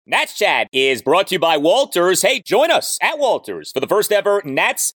Nats Chat is brought to you by Walters. Hey, join us at Walters for the first ever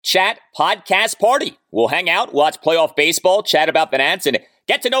Nats Chat podcast party. We'll hang out, watch playoff baseball, chat about the Nats, and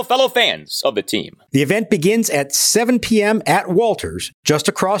get to know fellow fans of the team. The event begins at 7 p.m. at Walters, just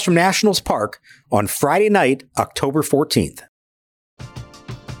across from Nationals Park, on Friday night, October 14th.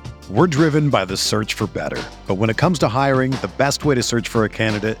 We're driven by the search for better. But when it comes to hiring, the best way to search for a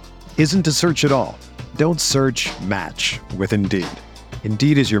candidate isn't to search at all. Don't search, match with Indeed.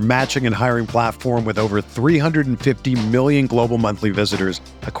 Indeed is your matching and hiring platform with over 350 million global monthly visitors,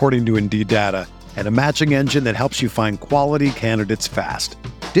 according to Indeed data, and a matching engine that helps you find quality candidates fast.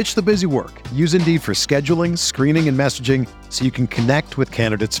 Ditch the busy work. Use Indeed for scheduling, screening, and messaging so you can connect with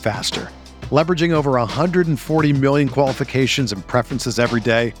candidates faster. Leveraging over 140 million qualifications and preferences every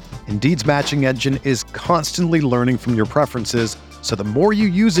day, Indeed's matching engine is constantly learning from your preferences, so the more you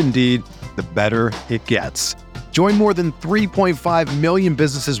use Indeed, the better it gets. Join more than 3.5 million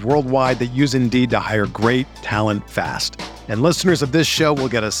businesses worldwide that use Indeed to hire great talent fast. And listeners of this show will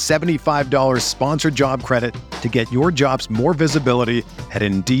get a $75 sponsored job credit to get your jobs more visibility at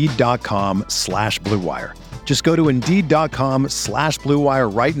Indeed.com/Blue Wire. Just go to Indeed.com/Blue Wire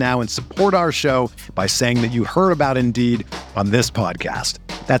right now and support our show by saying that you heard about Indeed on this podcast.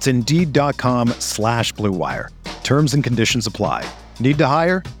 That's Indeed.com/Blue Wire. Terms and conditions apply. Need to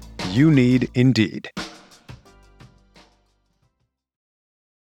hire? You need Indeed.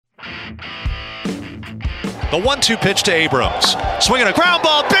 The 1-2 pitch to Abrams. Swinging a ground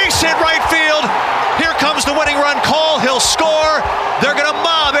ball, base hit right field. Here comes the winning run call. He'll score. They're going to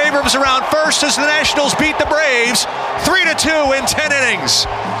mob Abrams around first as the Nationals beat the Braves 3-2 in 10 innings.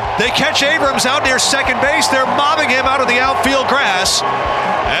 They catch Abrams out near second base. They're mobbing him out of the outfield grass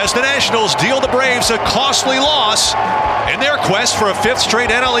as the Nationals deal the Braves a costly loss in their quest for a fifth straight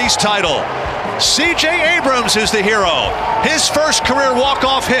NL East title. C.J. Abrams is the hero. His first career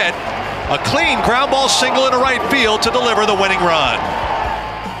walk-off hit. A clean ground ball single into right field to deliver the winning run.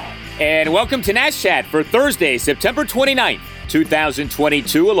 And welcome to Nats Chat for Thursday, September 29th,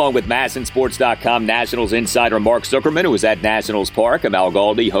 2022, along with MASNsports.com Nationals insider Mark Zuckerman, who was at Nationals Park. I'm Al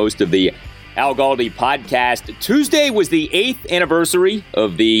Galdi, host of the Al Galdi podcast. Tuesday was the 8th anniversary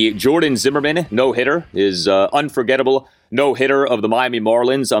of the Jordan Zimmermann no-hitter, his unforgettable no-hitter of the Miami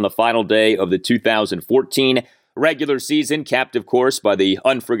Marlins on the final day of the 2014 regular season, capped, of course, by the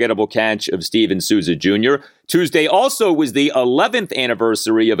unforgettable catch of Steven Souza Jr. Tuesday also was the 11th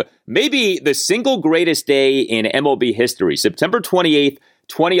anniversary of maybe the single greatest day in MLB history, September 28th,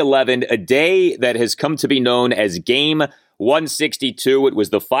 2011, a day that has come to be known as Game 162. It was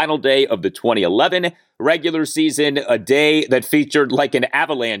the final day of the 2011 regular season, a day that featured like an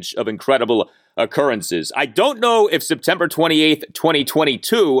avalanche of incredible occurrences. I don't know if September 28th,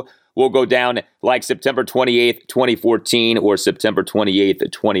 2022 will go down like September 28th, 2014 or September 28th,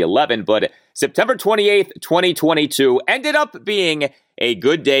 2011. But September 28th, 2022 ended up being a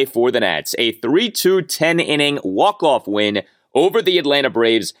good day for the Nats. A 3-2 10-inning walk-off win over the Atlanta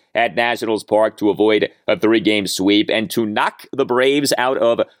Braves at Nationals Park to avoid a 3-game sweep and to knock the Braves out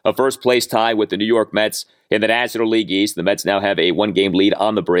of a first-place tie with the New York Mets in the National League East. The Mets now have a 1-game lead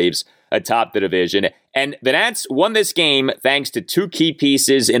on the Braves atop the division. And the Nats won this game thanks to two key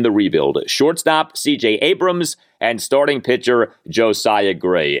pieces in the rebuild: shortstop C.J. Abrams and starting pitcher Josiah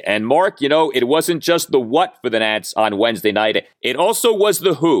Gray. And Mark, you know, it wasn't just the what for the Nats on Wednesday night. It also was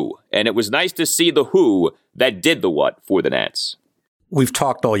the who. And it was nice to see the who that did the what for the Nats. We've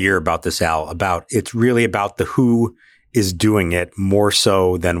talked all year about this, Al, about it's really about the who is doing it more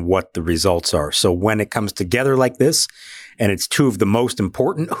so than what the results are. So when it comes together like this, and it's two of the most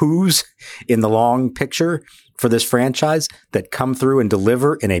important who's in the long picture for this franchise that come through and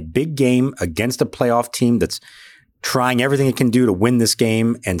deliver in a big game against a playoff team that's trying everything it can do to win this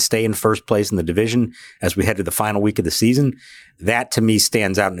game and stay in first place in the division as we head to the final week of the season, that to me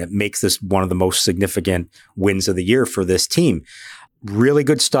stands out and it makes this one of the most significant wins of the year for this team. Really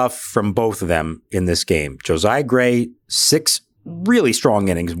good stuff from both of them in this game. Josiah Gray, 6 really strong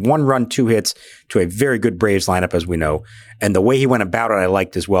innings, 1 run, 2 hits to a very good Braves lineup, as we know. And the way he went about it, I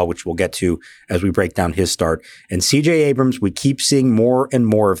liked as well, which we'll get to as we break down his start. And C.J. Abrams, we keep seeing more and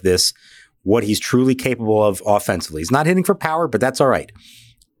more of this, what he's truly capable of offensively. He's not hitting for power, but that's all right.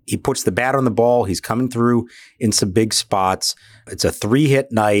 He puts the bat on the ball. He's coming through in some big spots. It's a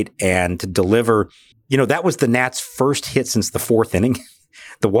 3-hit night, and to deliver, you know, that was the Nats' first hit since the 4th inning.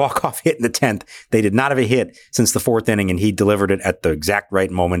 The walk-off hit in the 10th. They did not have a hit since the 4th inning, and he delivered it at the exact right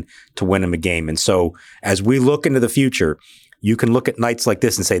moment to win him a game. And so as we look into the future, you can look at nights like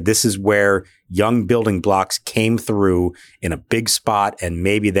this and say, this is where young building blocks came through in a big spot, and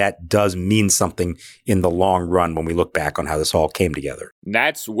maybe that does mean something in the long run when we look back on how this all came together.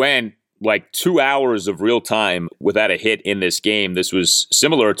 Nats went like 2 hours of real time without a hit in this game. This was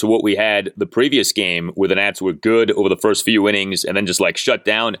similar to what we had the previous game, where the Nats were good over the first few innings and then just like shut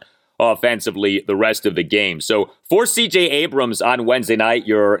down offensively the rest of the game. So for C.J. Abrams on Wednesday night,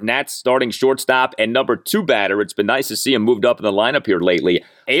 your Nats starting shortstop and number 2 batter, it's been nice to see him moved up in the lineup here lately.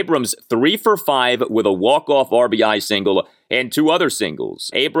 Abrams 3 for 5 with a walk-off RBI single and 2 other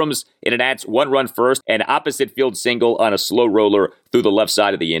singles. Abrams in a Nats 1-run first and opposite field single on a slow roller through the left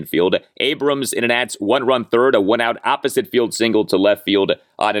side of the infield. Abrams in a Nats 1-run third, a 1-out opposite field single to left field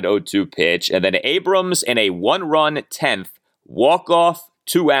on an 0-2 pitch. And then Abrams in a 1-run 10th, walk-off,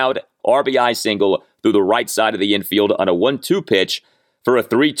 2-out RBI single through the right side of the infield on a 1-2 pitch for a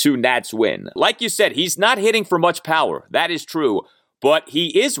 3-2 Nats win. Like you said, he's not hitting for much power. That is true. But he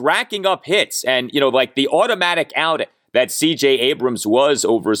is racking up hits. And, like the automatic out that C.J. Abrams was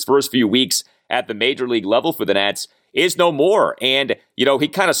over his first few weeks at the major league level for the Nats is no more. And, he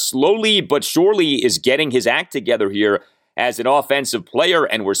kind of slowly but surely is getting his act together here as an offensive player,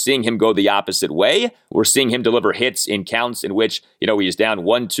 and we're seeing him go the opposite way. We're seeing him deliver hits in counts in which, he is down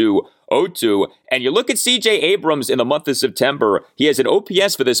 1-2, 0-2. And you look at C.J. Abrams in the month of September, he has an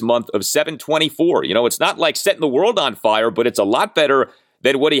OPS for this month of 724. It's not like setting the world on fire, but it's a lot better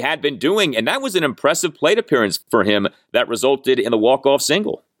than what he had been doing. And that was an impressive plate appearance for him that resulted in the walk-off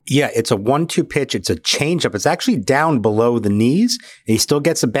single. Yeah, it's a 1-2 pitch. It's a changeup. It's actually down below the knees. And he still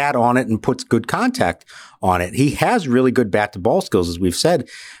gets a bat on it and puts good contact on it. He has really good bat-to-ball skills, as we've said.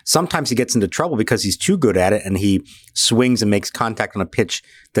 Sometimes he gets into trouble because he's too good at it, and he swings and makes contact on a pitch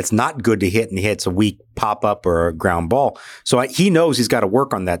that's not good to hit, and he hits a weak pop-up or a ground ball. So he knows he's got to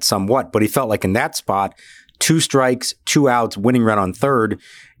work on that somewhat, but he felt like in that spot, 2 strikes, 2 outs, winning run on third.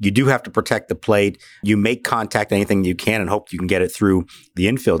 You do have to protect the plate. You make contact anything you can and hope you can get it through the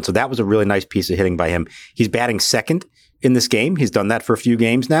infield. So that was a really nice piece of hitting by him. He's batting second in this game. He's done that for a few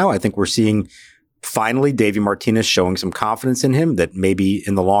games now. I think we're seeing finally Davey Martinez showing some confidence in him that maybe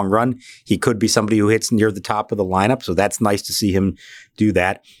in the long run, he could be somebody who hits near the top of the lineup. So that's nice to see him do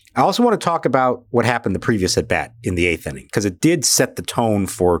that. I also want to talk about what happened the previous at bat in the 8th inning, because it did set the tone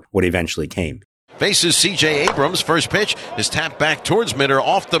for what eventually came. Faces C.J. Abrams. First pitch is tapped back towards Minter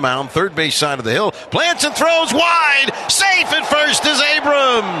off the mound, third base side of the hill. Plants and throws wide. Safe at first is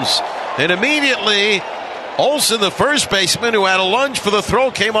Abrams. And immediately, Olson, the first baseman who had a lunge for the throw,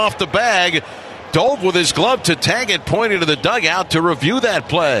 came off the bag, dove with his glove to tag it, pointed to the dugout to review that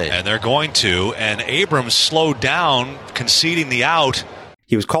play. And they're going to. And Abrams slowed down, conceding the out.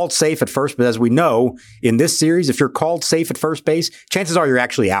 He was called safe at first, but as we know, in this series, if you're called safe at first base, chances are you're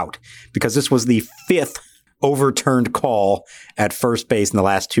actually out, because this was the 5th overturned call at first base in the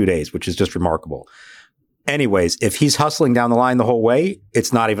last 2 days, which is just remarkable. Anyways, if he's hustling down the line the whole way,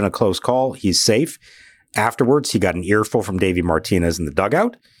 it's not even a close call. He's safe. Afterwards, he got an earful from Davey Martinez in the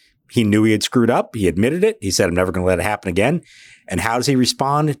dugout. He knew he had screwed up. He admitted it. He said, I'm never going to let it happen again. And how does he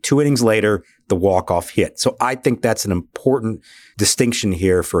respond? 2 innings later, the walk-off hit. So I think that's an important distinction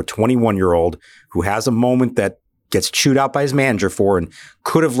here for a 21-year-old who has a moment that gets chewed out by his manager for and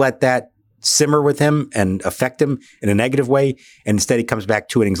could have let that simmer with him and affect him in a negative way. And instead, he comes back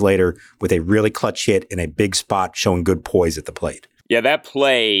 2 innings later with a really clutch hit in a big spot, showing good poise at the plate. Yeah, that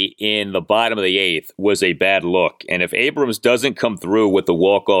play in the bottom of the 8th was a bad look. And if Abrams doesn't come through with the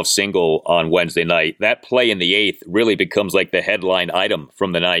walk-off single on Wednesday night, that play in the 8th really becomes like the headline item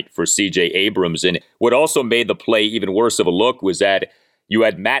from the night for C.J. Abrams. And what also made the play even worse of a look was that you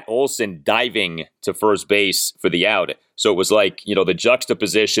had Matt Olson diving to first base for the out. So it was like, the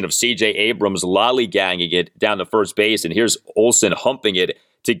juxtaposition of C.J. Abrams lollygagging it down to first base, and here's Olson humping it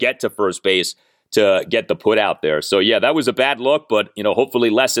to get to first base to get the put out there. So yeah, that was a bad look, but hopefully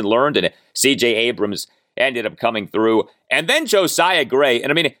lesson learned, and C.J. Abrams ended up coming through. And then Josiah Gray,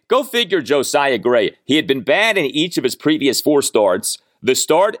 and go figure Josiah Gray. He had been bad in each of his previous 4 starts. The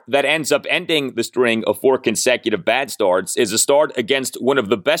start that ends up ending the string of 4 consecutive bad starts is a start against one of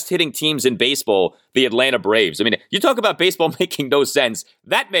the best hitting teams in baseball, the Atlanta Braves. You talk about baseball making no sense.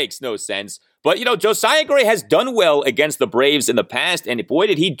 That makes no sense. But, Josiah Gray has done well against the Braves in the past, and boy,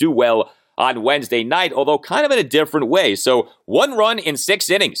 did he do well on Wednesday night, although kind of in a different way. So 1 run in 6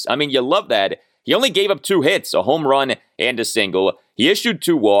 innings. You love that. He only gave up 2 hits, a home run and a single. He issued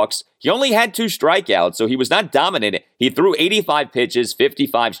 2 walks. He only had 2 strikeouts, so he was not dominant. He threw 85 pitches,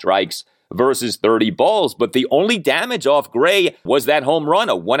 55 strikes, versus 30 balls. But the only damage off Gray was that home run,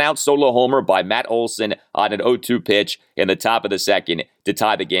 a 1-out solo homer by Matt Olson on an 0-2 pitch in the top of the second to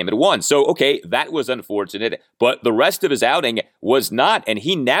tie the game at 1. So, okay, that was unfortunate, but the rest of his outing was not, and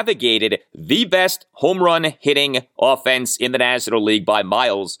he navigated the best home run hitting offense in the National League by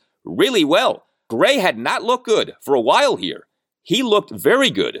miles really well. Gray had not looked good for a while here. He looked very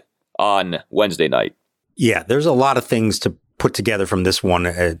good on Wednesday night. Yeah, there's a lot of things to put together from this one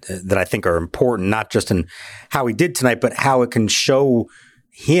that I think are important, not just in how he did tonight, but how it can show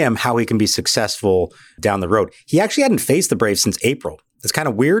him how he can be successful down the road. He actually hadn't faced the Braves since April. It's kind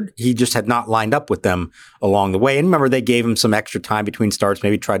of weird. He just had not lined up with them along the way. And remember, they gave him some extra time between starts,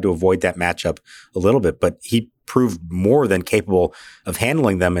 maybe tried to avoid that matchup a little bit, but he proved more than capable of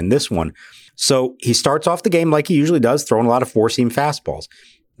handling them in this one. So he starts off the game like he usually does, throwing a lot of four-seam fastballs.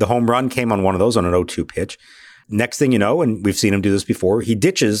 The home run came on one of those on an 0-2 pitch. Next thing you know, and we've seen him do this before, he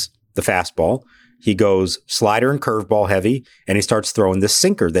ditches the fastball. He goes slider and curveball heavy, and he starts throwing this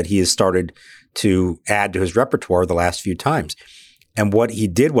sinker that he has started to add to his repertoire the last few times. And what he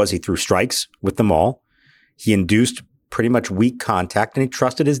did was he threw strikes with them all. He induced pretty much weak contact, and he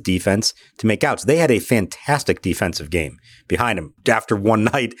trusted his defense to make outs. They had a fantastic defensive game behind him. After one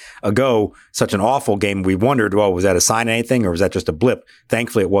night ago, such an awful game, we wondered, well, was that a sign of anything, or was that just a blip?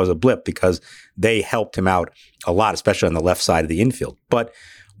 Thankfully, it was a blip because they helped him out a lot, especially on the left side of the infield. But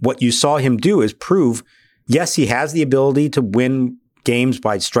what you saw him do is prove, yes, he has the ability to win games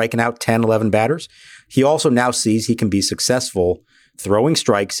by striking out 10, 11 batters. He also now sees he can be successful throwing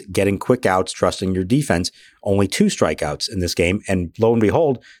strikes, getting quick outs, trusting your defense. Only 2 strikeouts in this game. And lo and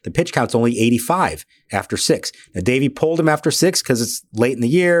behold, the pitch count's only 85 after 6. Now, Davey pulled him after 6 because it's late in the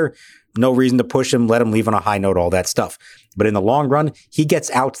year. No reason to push him, let him leave on a high note, all that stuff. But in the long run, he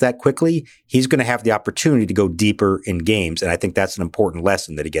gets outs that quickly. He's going to have the opportunity to go deeper in games. And I think that's an important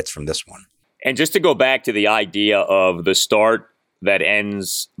lesson that he gets from this one. And just to go back to the idea of the start that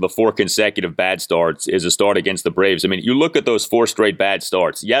ends the 4 consecutive bad starts is a start against the Braves. I mean, you look at those 4 straight bad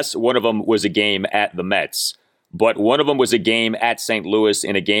starts. Yes, one of them was a game at the Mets, but one of them was a game at St. Louis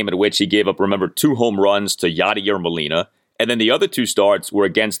in a game in which he gave up, remember, 2 home runs to Yadier Molina. And then the other 2 starts were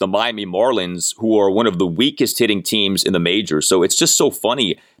against the Miami Marlins, who are one of the weakest hitting teams in the majors. So it's just so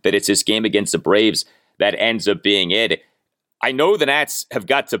funny that it's this game against the Braves that ends up being it. I know the Nats have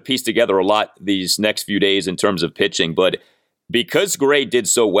got to piece together a lot these next few days in terms of pitching, but because Gray did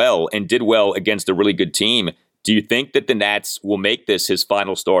so well and did well against a really good team, do you think that the Nats will make this his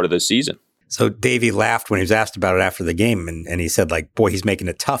final start of the season? So Davey laughed when he was asked about it after the game, and he said, like, boy, he's making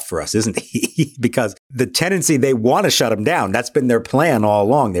it tough for us, isn't he? Because the tendency, they want to shut him down. That's been their plan all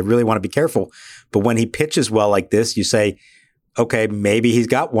along. They really want to be careful. But when he pitches well like this, you say, okay, maybe he's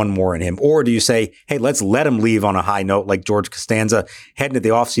got one more in him. Or do you say, hey, let's let him leave on a high note like George Costanza, heading into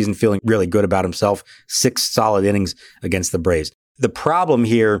the offseason feeling really good about himself, 6 solid innings against the Braves. The problem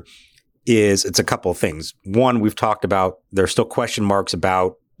here is it's a couple of things. One, we've talked about, there's still question marks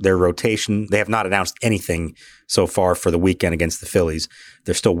about their rotation. They have not announced anything so far for the weekend against the Phillies.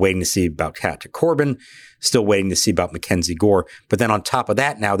 They're still waiting to see about Patrick Corbin, still waiting to see about Mackenzie Gore. But then on top of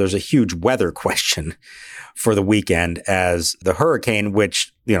that, now there's a huge weather question for the weekend as the hurricane,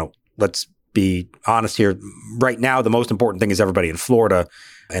 which, let's be honest here. Right now, the most important thing is everybody in Florida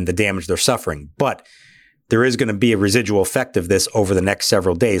and the damage they're suffering. But there is going to be a residual effect of this over the next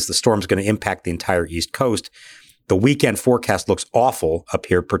several days. The storm's going to impact the entire East Coast. The weekend forecast looks awful up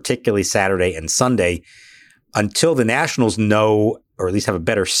here, particularly Saturday and Sunday, until the Nationals know, or at least have a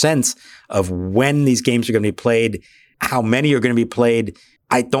better sense of when these games are going to be played, how many are going to be played.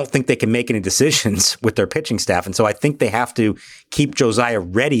 I don't think they can make any decisions with their pitching staff. And so I think they have to keep Josiah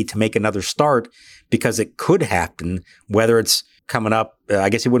ready to make another start because it could happen, whether it's coming up. I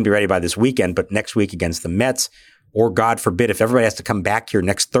guess he wouldn't be ready by this weekend, but next week against the Mets, or God forbid, if everybody has to come back here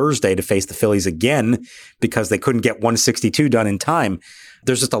next Thursday to face the Phillies again because they couldn't get 162 done in time.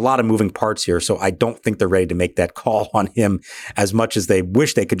 There's just a lot of moving parts here. So I don't think they're ready to make that call on him as much as they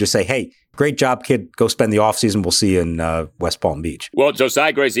wish they could just say, hey, great job, kid. Go spend the offseason. We'll see you in West Palm Beach. Well,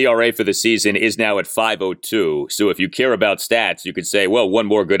 Josiah Gray's ERA for the season is now at 5.02. So if you care about stats, you could say, well, one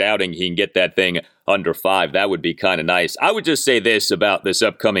more good outing, he can get that thing under 5. That would be kind of nice. I would just say this about this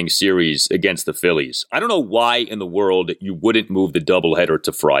upcoming series against the Phillies. I don't know why in the world you wouldn't move the doubleheader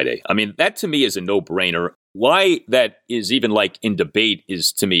to Friday. I mean, that to me is a no-brainer. Why that is even like in debate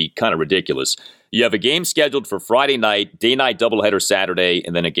is to me kind of ridiculous. You have a game scheduled for Friday night, day-night doubleheader Saturday,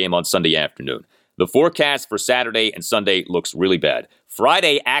 and then a game on Sunday afternoon. The forecast for Saturday and Sunday looks really bad.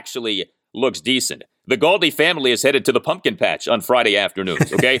 Friday actually looks decent. The Galdi family is headed to the pumpkin patch on Friday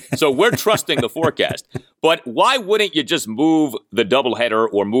afternoons, okay? So we're trusting the forecast. But why wouldn't you just move the doubleheader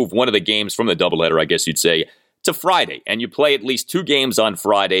or move one of the games from the doubleheader, I guess you'd say, to Friday? And you play at least 2 games on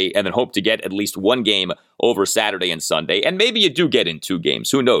Friday and then hope to get at least 1 game over Saturday and Sunday. And maybe you do get in 2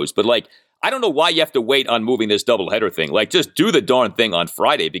 games. Who knows? But I don't know why you have to wait on moving this doubleheader thing. Just do the darn thing on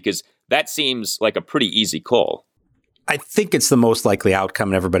Friday, because that seems like a pretty easy call. I think it's the most likely outcome,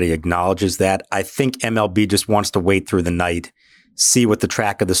 and everybody acknowledges that. I think MLB just wants to wait through the night, see what the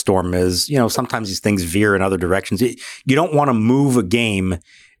track of the storm is. Sometimes these things veer in other directions. You don't want to move a game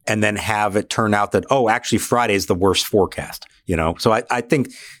and then have it turn out that, actually Friday is the worst forecast, So I think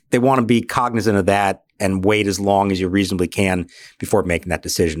they want to be cognizant of that and wait as long as you reasonably can before making that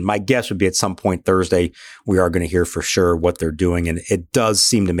decision. My guess would be at some point Thursday, we are going to hear for sure what they're doing. And it does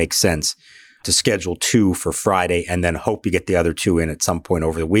seem to make sense to schedule 2 for Friday and then hope you get the other 2 in at some point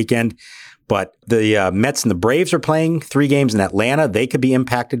over the weekend. But the Mets and the Braves are playing 3 games in Atlanta. They could be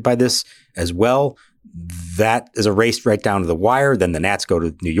impacted by this as well. That is a race right down to the wire. Then the Nats go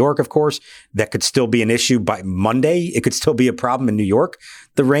to New York, of course. That could still be an issue by Monday. It could still be a problem in New York,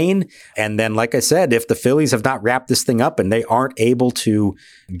 the rain. And then, like I said, if the Phillies have not wrapped this thing up and they aren't able to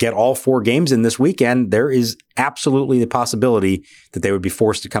get all 4 games in this weekend, there is absolutely the possibility that they would be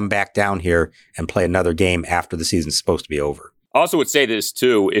forced to come back down here and play another game after the season's supposed to be over. I also would say this,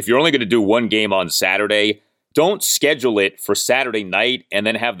 too. If you're only going to do 1 game on Saturday, don't schedule it for Saturday night and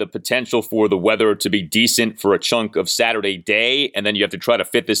then have the potential for the weather to be decent for a chunk of Saturday day, and then you have to try to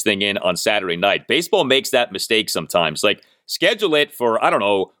fit this thing in on Saturday night. Baseball makes that mistake sometimes. Schedule it for,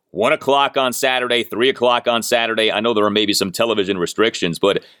 1 o'clock on Saturday, 3 o'clock on Saturday. I know there are maybe some television restrictions,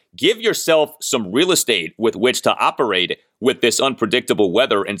 but give yourself some real estate with which to operate with this unpredictable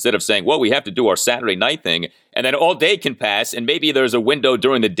weather instead of saying, well, we have to do our Saturday night thing, and then all day can pass, and maybe there's a window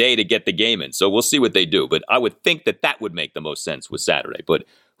during the day to get the game in. So we'll see what they do. But I would think that would make the most sense with Saturday. But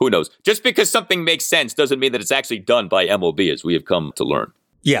who knows? Just because something makes sense doesn't mean that it's actually done by MLB, as we have come to learn.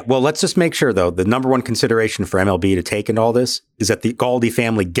 Yeah, well, let's just make sure, though, the number one consideration for MLB to take in all this is that the Galdi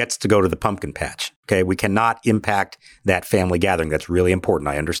family gets to go to the pumpkin patch. Okay, we cannot impact that family gathering. That's really important.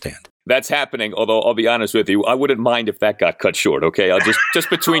 I understand. That's happening, although I'll be honest with you, I wouldn't mind if that got cut short, okay? I'll just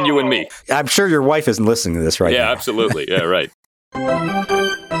between you and me. I'm sure your wife isn't listening to this right now. Yeah, absolutely. Yeah, right.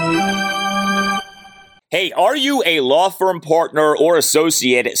 Hey, are you a law firm partner or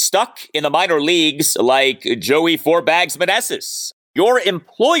associate stuck in the minor leagues like Joey Fourbags Meneses? Your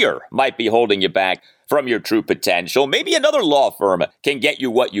employer might be holding you back from your true potential. Maybe another law firm can get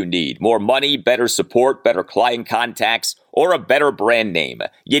you what you need. More money, better support, better client contacts, or a better brand name.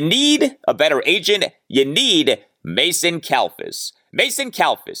 You need a better agent. You need Mason Kalfas. Mason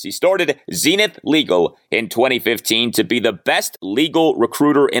Kalfas, he started Zenith Legal in 2015 to be the best legal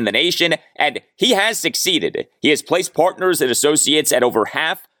recruiter in the nation, and he has succeeded. He has placed partners and associates at over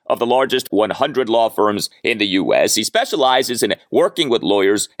half of the largest 100 law firms in the U.S. He specializes in working with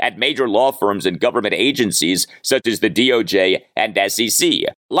lawyers at major law firms and government agencies such as the DOJ and SEC.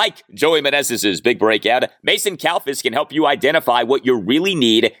 Like Joey Meneses' big breakout, Mason Kalfas can help you identify what you really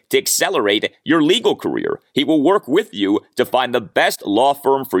need to accelerate your legal career. He will work with you to find the best law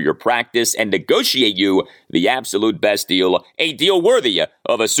firm for your practice and negotiate you the absolute best deal, a deal worthy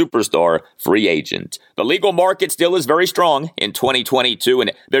of a superstar free agent. The legal market still is very strong in 2022,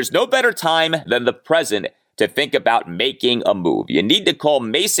 and there's no better time than the present to think about making a move. You need to call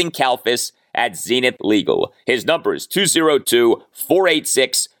Mason Kalfas at Zenith Legal. His number is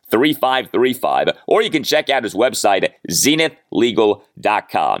 202-486-3535, or you can check out his website at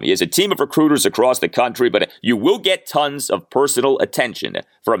zenithlegal.com. He has a team of recruiters across the country, but you will get tons of personal attention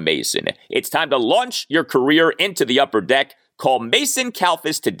from Mason. It's time to launch your career into the upper deck. Call Mason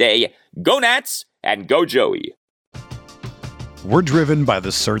Kalfas today. Go Nats and go Joey. We're driven by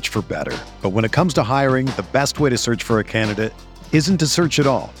the search for better. But when it comes to hiring, the best way to search for a candidate isn't to search at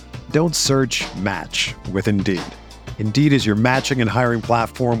all. Don't search, match with Indeed. Indeed is your matching and hiring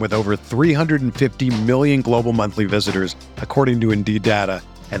platform with over 350 million global monthly visitors, according to Indeed data,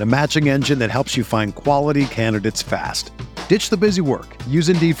 and a matching engine that helps you find quality candidates fast. Ditch the busy work. Use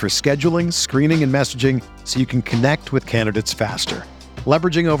Indeed for scheduling, screening, and messaging so you can connect with candidates faster.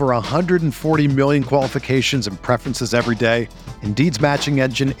 Leveraging over 140 million qualifications and preferences every day, Indeed's matching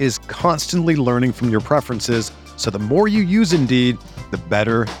engine is constantly learning from your preferences, so the more you use Indeed, the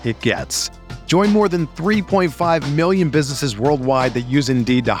better it gets. Join more than 3.5 million businesses worldwide that use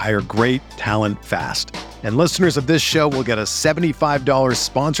Indeed to hire great talent fast. And listeners of this show will get a $75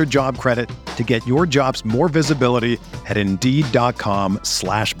 sponsored job credit to get your jobs more visibility at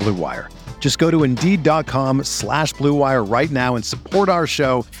Indeed.com/Blue Wire. Just go to Indeed.com/Blue Wire right now and support our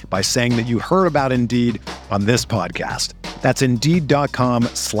show by saying that you heard about Indeed on this podcast. That's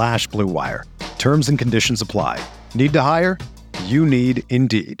Indeed.com/Blue Wire. Terms and conditions apply. Need to hire? You need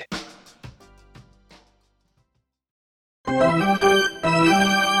Indeed.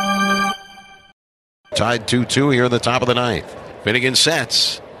 Tied 2-2 here in the top of the ninth. Finnegan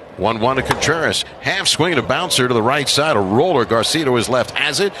sets. 1-1 to Contreras. Half swing and a bouncer to the right side. A roller. Garcia to his left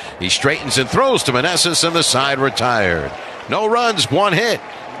has it. He straightens and throws to Meneses, and the side retired. No runs, one hit.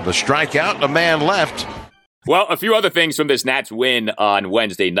 The strikeout and a man left. Well, a few other things from this Nats win on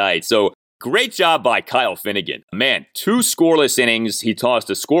Wednesday night. So, great job by Kyle Finnegan. Man, 2 scoreless innings. He tossed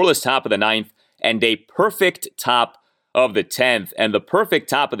a scoreless top of the ninth and a perfect top of the 10th. And the perfect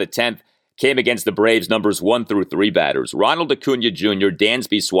top of the 10th came against the Braves numbers 1 through 3 batters. Ronald Acuna Jr.,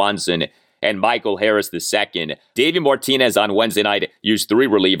 Dansby Swanson, and Michael Harris II. Davey Martinez on Wednesday night used 3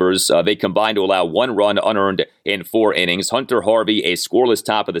 relievers. They combined to allow 1 run unearned in 4 innings. Hunter Harvey, a scoreless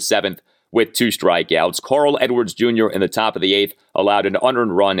top of the 7th with 2 strikeouts. Carl Edwards Jr. in the top of the 8th allowed an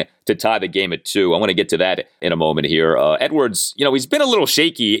unearned run to tie the game at 2. I want to get to that in a moment here. Edwards, he's been a little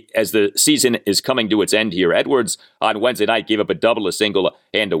shaky as the season is coming to its end here. Edwards on Wednesday night gave up a double, a single,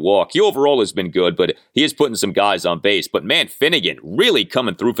 and a walk. He overall has been good, but he is putting some guys on base. But man, Finnegan really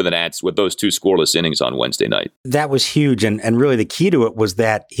coming through for the Nats with those 2 scoreless innings on Wednesday night. That was huge. And really the key to it was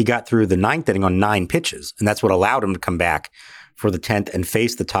that he got through the 9th inning on 9 pitches. And that's what allowed him to come back for the 10th and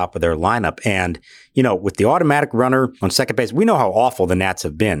face the top of their lineup. And, with the automatic runner on second base, we know how awful the Nats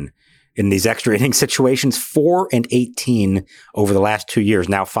have been in these extra inning situations. 4-18 over the last 2 years,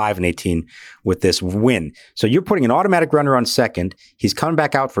 now 5-18 with this win. So you're putting an automatic runner on second. He's coming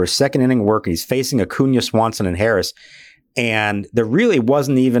back out for a second inning work, and he's facing Acuna, Swanson, and Harris. And there really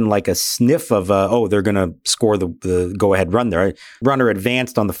wasn't even like a sniff of, they're going to score the go-ahead run there. Runner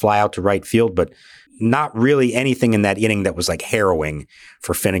advanced on the fly out to right field, but not really anything in that inning that was like harrowing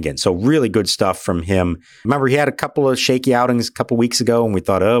for Finnegan. So really good stuff from him. Remember, he had a couple of shaky outings a couple weeks ago, and we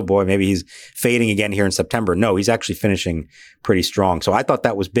thought, oh boy, maybe he's fading again here in September. No, he's actually finishing pretty strong. So I thought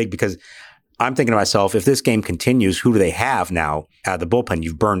that was big because I'm thinking to myself, if this game continues, who do they have now out of the bullpen?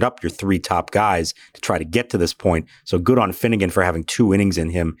 You've burned up your 3 top guys to try to get to this point. So good on Finnegan for having 2 innings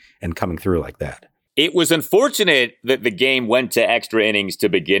in him and coming through like that. It was unfortunate that the game went to extra innings to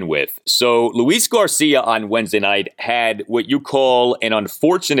begin with. So Luis Garcia on Wednesday night had what you call an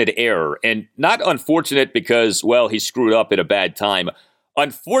unfortunate error. And not unfortunate because, he screwed up at a bad time.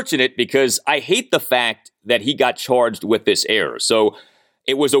 Unfortunate because I hate the fact that he got charged with this error. So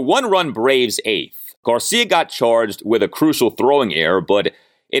it was a 1-run Braves 8th. Garcia got charged with a crucial throwing error, but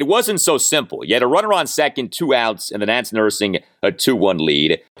it wasn't so simple. You had a runner on second, 2 outs, and the Nats nursing a 2-1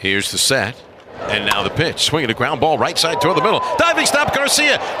 lead. Here's the set. And now the pitch. Swinging a ground ball right side toward the middle. Diving stop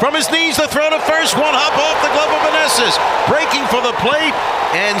Garcia. From his knees, the throw to first. 1 hop off the glove of Meneses. Breaking for the plate.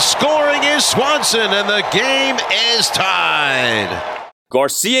 And scoring is Swanson. And the game is tied.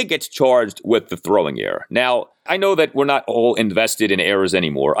 Garcia gets charged with the throwing error. Now, I know that we're not all invested in errors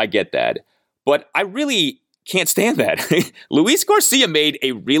anymore. I get that. But I really can't stand that. Luis Garcia made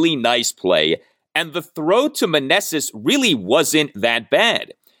a really nice play. And the throw to Meneses really wasn't that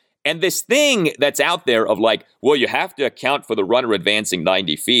bad. And this thing that's out there of like, you have to account for the runner advancing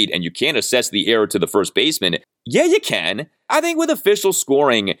 90 feet and you can't assess the error to the first baseman. Yeah, you can. I think with official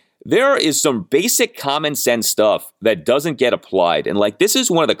scoring, there is some basic common sense stuff that doesn't get applied. And this is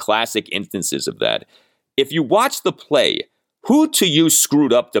one of the classic instances of that. If you watch the play, who to you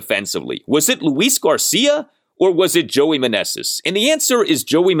screwed up defensively? Was it Luis Garcia or was it Joey Meneses? And the answer is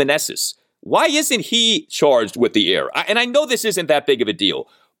Joey Meneses. Why isn't he charged with the error? And I know this isn't that big of a deal.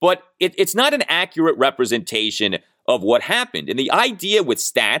 But it's not an accurate representation of what happened. And the idea with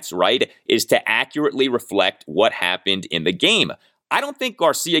stats, right, is to accurately reflect what happened in the game. I don't think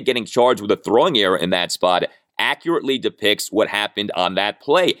Garcia getting charged with a throwing error in that spot accurately depicts what happened on that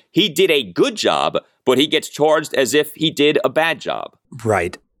play. He did a good job, but he gets charged as if he did a bad job.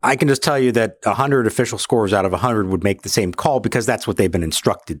 Right. I can just tell you that 100 official scores out of 100 would make the same call because that's what they've been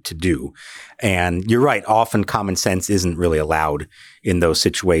instructed to do. And you're right. Often common sense isn't really allowed in those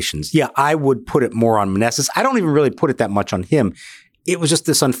situations. Yeah, I would put it more on Meneses. I don't even really put it that much on him. It was just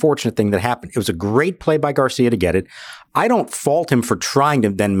this unfortunate thing that happened. It was a great play by Garcia to get it. I don't fault him for trying to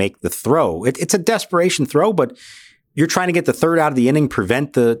then make the throw. It's a desperation throw, but you're trying to get the 3rd out of the inning,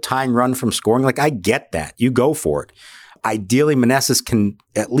 prevent the tying run from scoring. I get that. You go for it. Ideally, Meneses can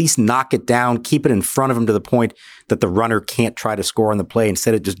at least knock it down, keep it in front of him to the point that the runner can't try to score on the play.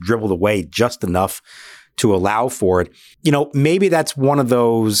 Instead, it just dribbled away just enough to allow for it. Maybe that's one of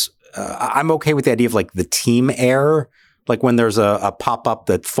those, I'm okay with the idea of the team error, when there's a pop-up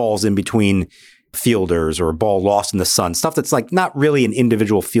that falls in between fielders or a ball lost in the sun, stuff that's not really an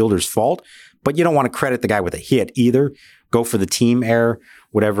individual fielder's fault, but you don't want to credit the guy with a hit either. Go for the team error,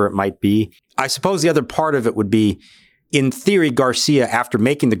 whatever it might be. I suppose the other part of it would be, in theory, Garcia, after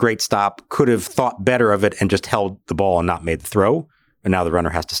making the great stop, could have thought better of it and just held the ball and not made the throw. And now the runner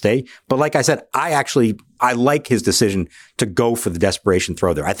has to stay. But like I said, I like his decision to go for the desperation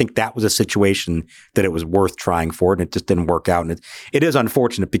throw there. I think that was a situation that it was worth trying for, and it just didn't work out. And it is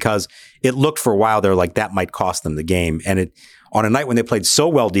unfortunate because it looked for a while there like that might cost them the game. And it, on a night when they played so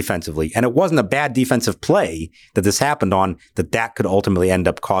well defensively, and it wasn't a bad defensive play that this happened on, that could ultimately end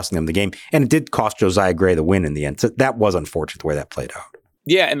up costing them the game. And it did cost Josiah Gray the win in the end. So that was unfortunate the way that played out.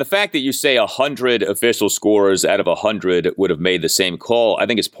 Yeah, and the fact that you say 100 official scorers out of 100 would have made the same call, I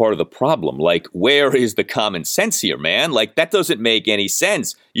think is part of the problem. Like, where is the common sense here, man? Like, that doesn't make any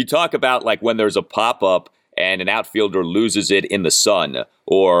sense. You talk about, like, when there's a pop-up and an outfielder loses it in the sun,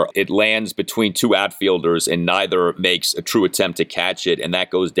 or it lands between two outfielders and neither makes a true attempt to catch it, and that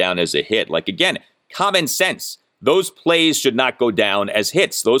goes down as a hit. Like, again, common sense. Those plays should not go down as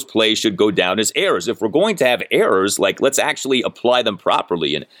hits. Those plays should go down as errors. If we're going to have errors, like, let's actually apply them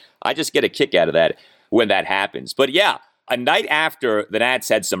properly. And I just get a kick out of that when that happens. But yeah, a night after the Nats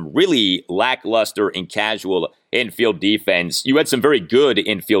had some really lackluster and casual infield defense, you had some very good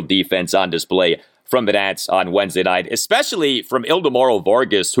infield defense on display from the Nats on Wednesday night, especially from Ildemaro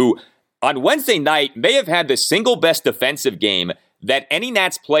Vargas, who on Wednesday night may have had the single best defensive game that any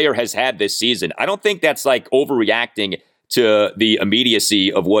Nats player has had this season. I don't think that's like overreacting to the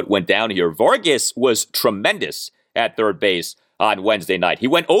immediacy of what went down here. Vargas was tremendous at third base on Wednesday night. He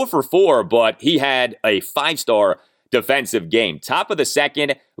went 0 for 4, but he had a 5-star defensive game. Top of the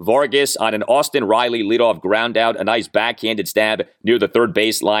second, Vargas on an Austin Riley leadoff ground out, a nice backhanded stab near the third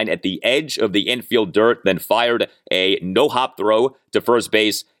baseline at the edge of the infield dirt, then fired a no-hop throw to first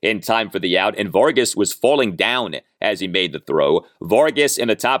base in time for the out, and Vargas was falling down as he made the throw. Vargas in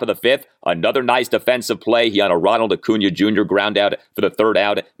the top of the fifth, another nice defensive play. He on a Ronald Acuna Jr. ground out for the third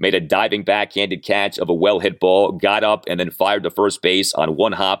out, made a diving backhanded catch of a well-hit ball, got up and then fired to first base on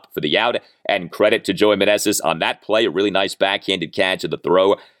one hop for the out, and credit to Joey Meneses on that play, a really nice backhanded catch of the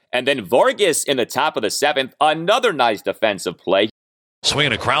throw. And then Vargas in the top of the seventh, another nice defensive play.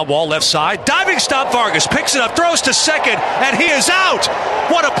 Swinging a ground ball left side. Diving stop. Vargas picks it up, throws to second, and he is out.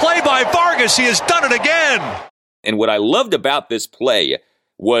 What a play by Vargas. He has done it again. And what I loved about this play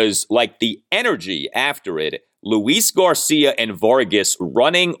was like the energy after it. Luis Garcia and Vargas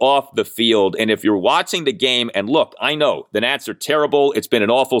running off the field. And if you're watching the game, and look, I know the Nats are terrible. It's been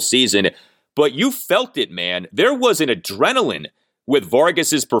an awful season, but you felt it, man. There was an adrenaline with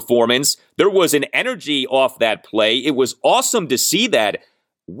Vargas's performance. There was an energy off that play. It was awesome to see that.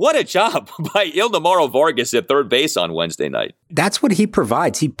 What a job by Ildemaro Vargas at third base on Wednesday night. That's what he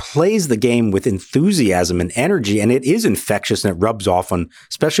provides. He plays the game with enthusiasm and energy, and it is infectious, and it rubs off on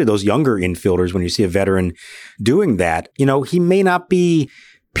especially those younger infielders when you see a veteran doing that. You know, he may not be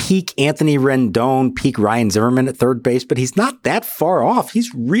peak Anthony Rendon, peak Ryan Zimmerman at third base, but he's not that far off.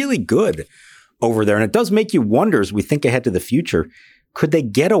 He's really good over there. And it does make you wonder, as we think ahead to the future, could they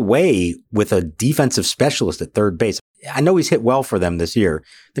get away with a defensive specialist at third base? I know he's hit well for them this year.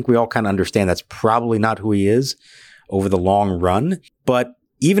 I think we all kind of understand that's probably not who he is over the long run. But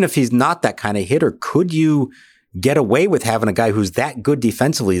even if he's not that kind of hitter, could you get away with having a guy who's that good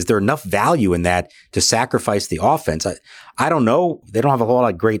defensively? Is there enough value in that to sacrifice the offense? I don't know. They don't have a whole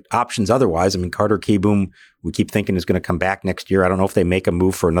lot of great options otherwise. I mean, Carter Kieboom, we keep thinking is going to come back next year. I don't know if they make a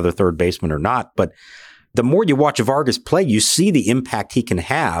move for another third baseman or not. But the more you watch Vargas play, you see the impact he can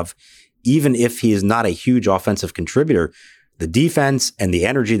have, even if he is not a huge offensive contributor. The defense and the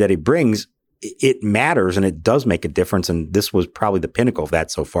energy that he brings, it matters, and it does make a difference. And this was probably the pinnacle of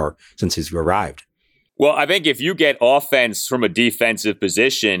that so far since he's arrived. Well, I think if you get offense from a defensive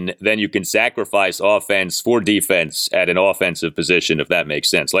position, then you can sacrifice offense for defense at an offensive position, if that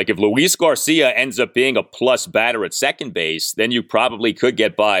makes sense. Like if Luis Garcia ends up being a plus batter at second base, then you probably could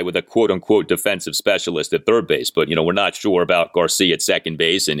get by with a quote-unquote defensive specialist at third base. But, we're not sure about Garcia at second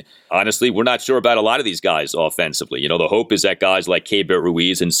base. And honestly, we're not sure about a lot of these guys offensively. The hope is that guys like Keibert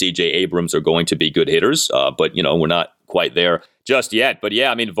Ruiz and C.J. Abrams are going to be good hitters. But, we're not quite there just yet. But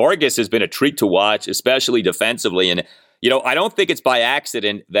yeah, I mean, Vargas has been a treat to watch, especially defensively. And, I don't think it's by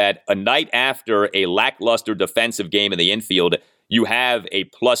accident that a night after a lackluster defensive game in the infield, you have a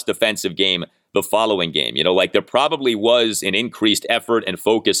plus defensive game the following game. Like there probably was an increased effort and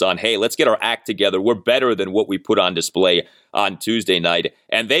focus on, hey, let's get our act together. We're better than what we put on display on Tuesday night.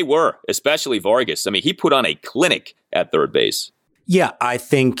 And they were, especially Vargas. I mean, he put on a clinic at third base. Yeah, I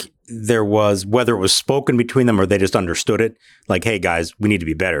think there was, whether it was spoken between them or they just understood it, like, hey, guys, we need to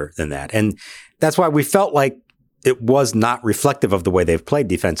be better than that. And that's why we felt like it was not reflective of the way they've played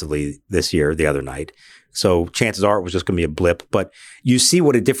defensively this year, the other night. So chances are it was just going to be a blip. But you see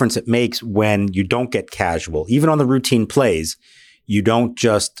what a difference it makes when you don't get casual. Even on the routine plays, you don't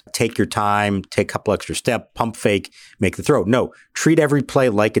just take your time, take a couple extra steps, pump fake, make the throw. No, treat every play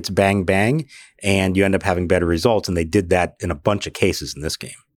like it's bang, bang, and you end up having better results. And they did that in a bunch of cases in this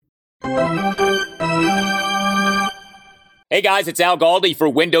game. Hey guys, it's Al Galdi for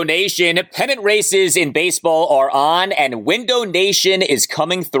Window Nation. Pennant races in baseball are on, and Window Nation is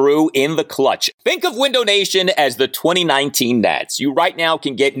coming through in the clutch. Think of Window Nation as the 2019 Nats. You right now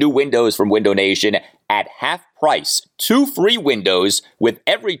can get new windows from Window Nation at half price. 2 free windows with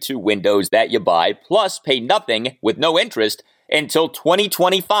every 2 windows that you buy, plus pay nothing with no interest until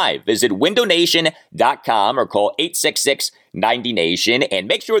 2025. Visit windownation.com or call 866-90-NATION and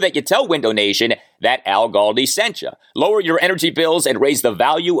make sure that you tell Window Nation that Al Galdi sent you. Lower your energy bills and raise the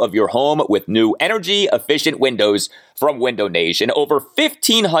value of your home with new energy-efficient windows from Window Nation. Over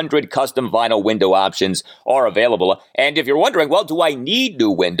 1,500 custom vinyl window options are available. And if you're wondering, well, do I need new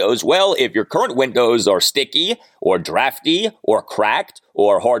windows? Well, if your current windows are sticky or drafty or cracked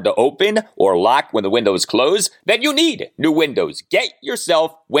or hard to open or lock when the windows close, then you need new windows. Get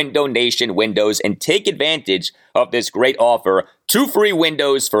yourself Window Nation windows and take advantage of this great offer. 2 free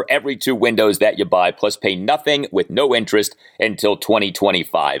windows for every 2 windows that you buy, plus pay nothing with no interest until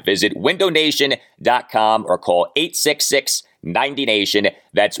 2025. Visit windownation.com or call 866-90-NATION.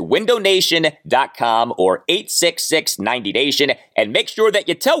 That's windownation.com or 866-90-NATION. And make sure that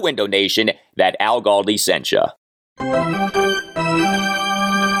you tell Window Nation that Al Galdi sent you.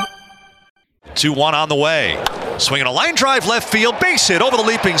 2-1 on the way. Swinging a line drive left field, base hit over the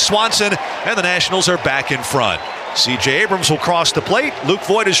leaping Swanson, and the Nationals are back in front. C.J. Abrams will cross the plate. Luke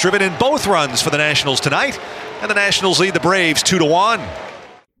Voit has driven in both runs for the Nationals tonight, and the Nationals lead the Braves 2-1.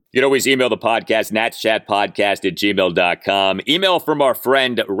 You can always email the podcast, natschatpodcast@gmail.com. Email from our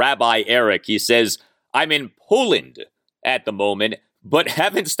friend Rabbi Eric. He says, I'm in Poland at the moment, but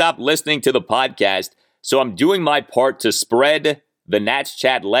haven't stopped listening to the podcast, so I'm doing my part to spread the Nats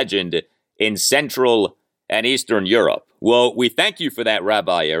Chat legend in Central and Eastern Europe. Well, we thank you for that,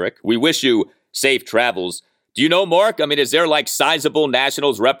 Rabbi Eric. We wish you safe travels. Do you know, Mark? I mean, is there like sizable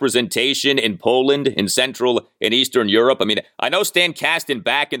Nationals representation in Poland, in Central and Eastern Europe? I mean, I know Stan Kasten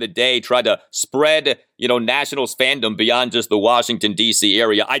back in the day tried to spread, Nationals fandom beyond just the Washington, D.C.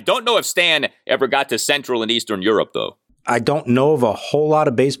 area. I don't know if Stan ever got to Central and Eastern Europe, though. I don't know of a whole lot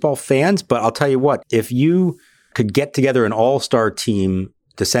of baseball fans, but I'll tell you what, if you could get together an all-star team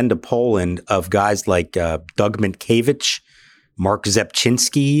to send to Poland of guys like Doug Minkiewicz, Mark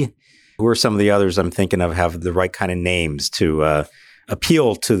Zepchinski, who are some of the others I'm thinking of have the right kind of names to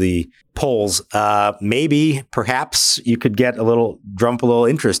appeal to the Poles. Maybe, perhaps you could get a little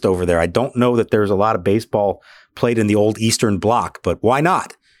interest over there. I don't know that there's a lot of baseball played in the old Eastern Bloc, but why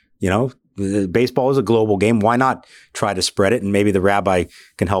not? Baseball is a global game. Why not try to spread it? And maybe the rabbi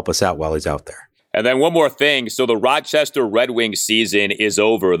can help us out while he's out there. And then one more thing. So the Rochester Red Wings season is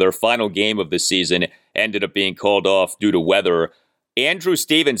over. Their final game of the season ended up being called off due to weather. Andrew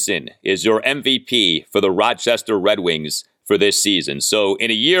Stevenson is your MVP for the Rochester Red Wings for this season. So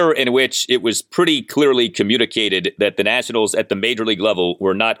in a year in which it was pretty clearly communicated that the Nationals at the major league level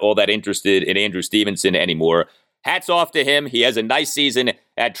were not all that interested in Andrew Stevenson anymore, hats off to him. He has a nice season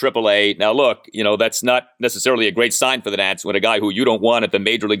at AAA. Now, look, that's not necessarily a great sign for the Nats when a guy who you don't want at the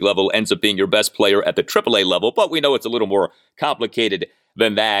major league level ends up being your best player at the AAA level. But we know it's a little more complicated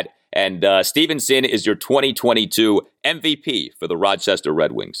than that. And Stevenson is your 2022 MVP for the Rochester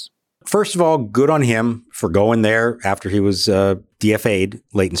Red Wings. First of all, good on him for going there after he was DFA'd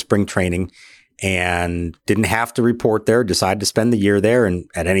late in spring training and didn't have to report there, decided to spend the year there, and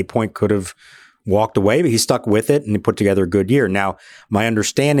at any point could have walked away, but he stuck with it and he put together a good year. Now, my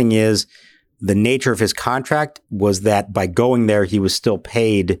understanding is the nature of his contract was that by going there, he was still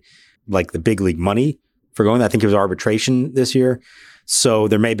paid like the big league money for going there. I think it was arbitration this year. So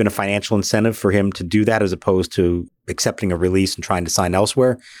there may have been a financial incentive for him to do that as opposed to accepting a release and trying to sign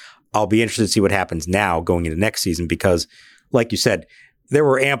elsewhere. I'll be interested to see what happens now going into next season because, like you said, there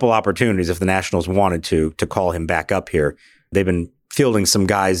were ample opportunities if the Nationals wanted to call him back up here. They've been fielding some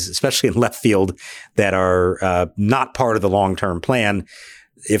guys, especially in left field, that are not part of the long-term plan.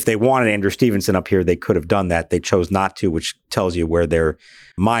 If they wanted Andrew Stevenson up here, they could have done that. They chose not to, which tells you where their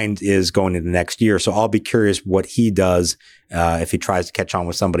mind is going into next year. So I'll be curious what he does if he tries to catch on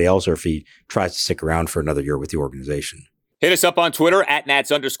with somebody else or if he tries to stick around for another year with the organization. Hit us up on Twitter at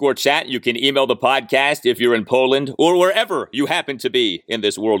 @Nats_chat. You can email the podcast if you're in Poland or wherever you happen to be in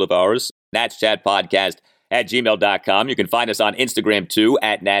this world of ours. natschatpodcast@gmail.com. You can find us on Instagram too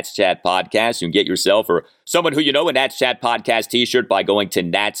at natschatpodcast. You can get yourself or someone who you know a Nats Chat Podcast t-shirt by going to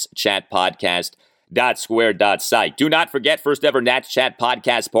natschatpodcast.com. nats.square.site. Do not forget, first ever Nats Chat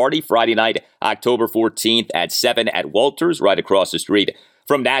podcast party, Friday night, October 14th at 7 at Walters, right across the street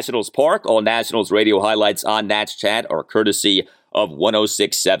from Nationals Park. All Nationals radio highlights on Nats Chat are courtesy of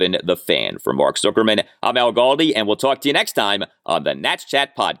 106.7 The Fan. For Mark Zuckerman, I'm Al Galdi, and we'll talk to you next time on the Nats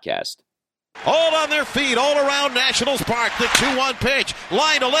Chat podcast. All on their feet, all around Nationals Park. The 2-1 pitch.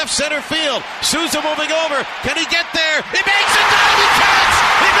 Line to left center field. Souza moving over. Can he get there? He makes a diving catch!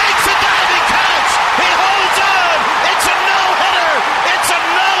 He makes a diving catch! He holds on!